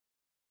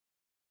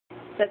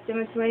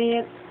September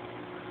 20th,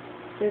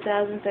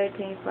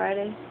 2013,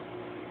 Friday.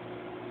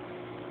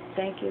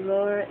 Thank you,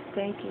 Lord.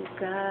 Thank you,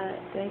 God.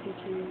 Thank you,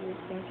 Jesus.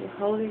 Thank you,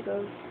 Holy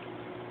Ghost.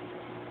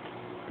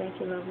 Thank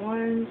you, loved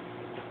ones.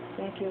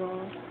 Thank you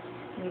all.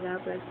 May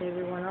God bless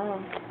everyone all.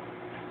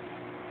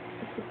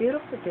 It's a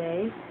beautiful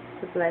day.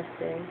 It's a blessed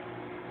day.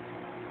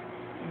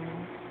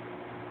 And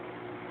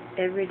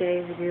every day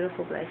is a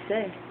beautiful, blessed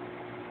day.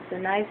 It's a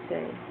nice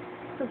day.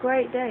 It's a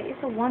great day.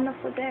 It's a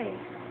wonderful day.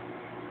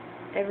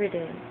 Every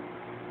day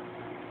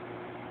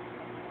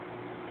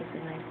is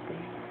a nice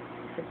day.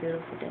 It's a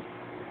beautiful day.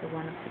 It's a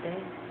wonderful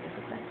day. It's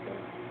a blessed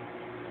day.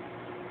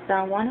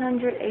 Psalm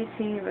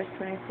 118, verse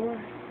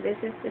 24. This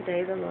is the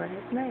day the Lord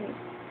has made.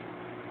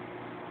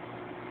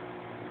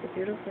 It's a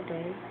beautiful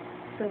day.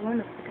 It's a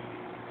wonderful day.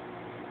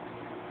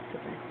 It's a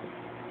blessed day.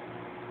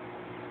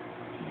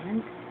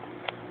 And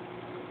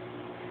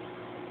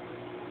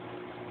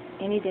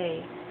any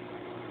day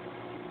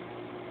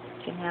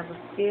can have a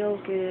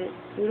feel-good,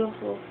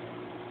 beautiful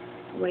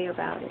way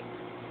about it.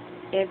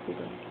 Every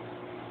day.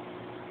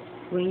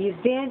 When you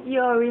vent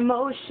your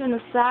emotional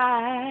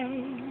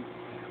side,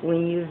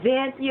 when you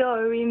vent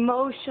your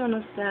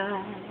emotional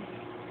side,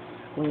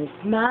 when you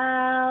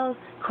smile,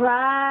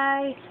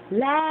 cry,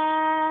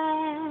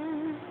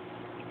 laugh,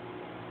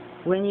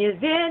 when you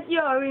vent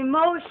your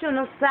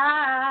emotional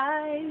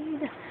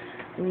side,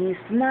 when you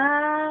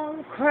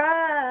smile,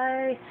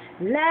 cry,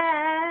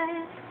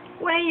 laugh,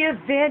 when you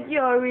vent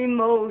your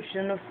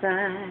emotional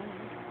side,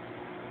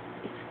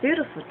 it's a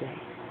beautiful day.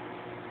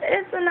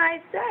 It's a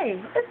nice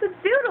day. It's a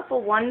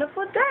beautiful,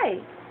 wonderful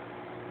day.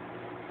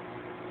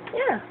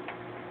 Yeah.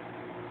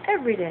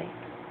 Every day.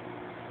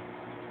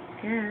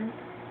 And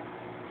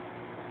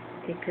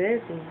it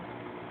could be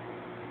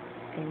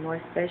a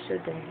more special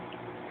day.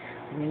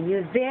 When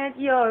you vent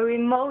your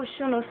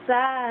emotional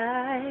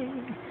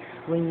side,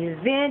 when you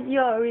vent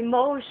your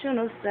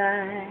emotional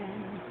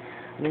side,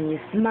 when you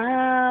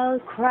smile,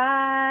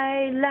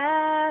 cry,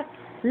 laugh,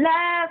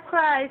 laugh,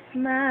 cry,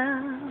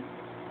 smile.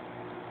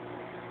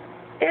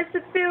 It's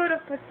a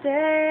beautiful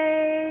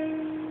day.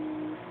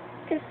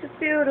 It's a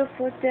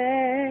beautiful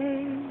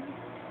day.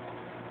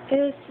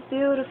 It's a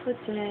beautiful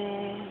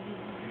day.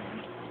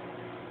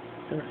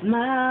 So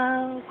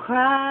smile,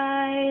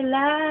 cry,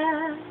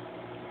 laugh.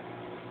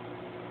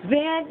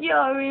 Vent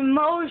your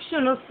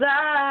emotional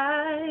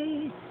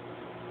side.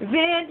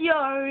 Vent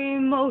your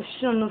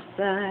emotional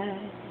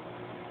side.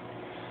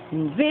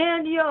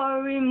 Vent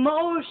your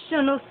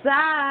emotional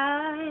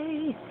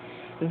side.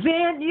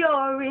 Vent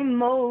your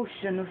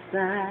emotional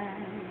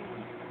side.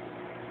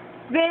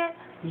 Vent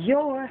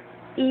your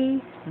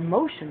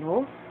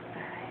emotional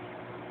side.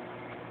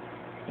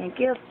 And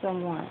give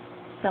someone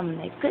some of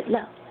that good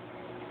love.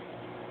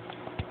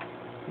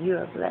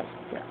 You're blessed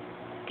to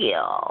give.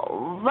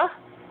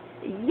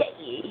 Yeah.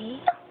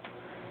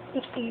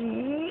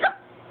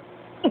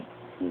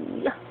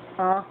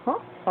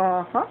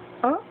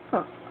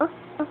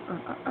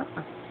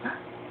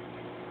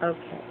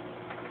 Okay.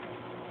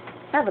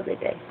 Have a good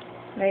day.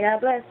 May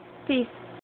God bless. Peace.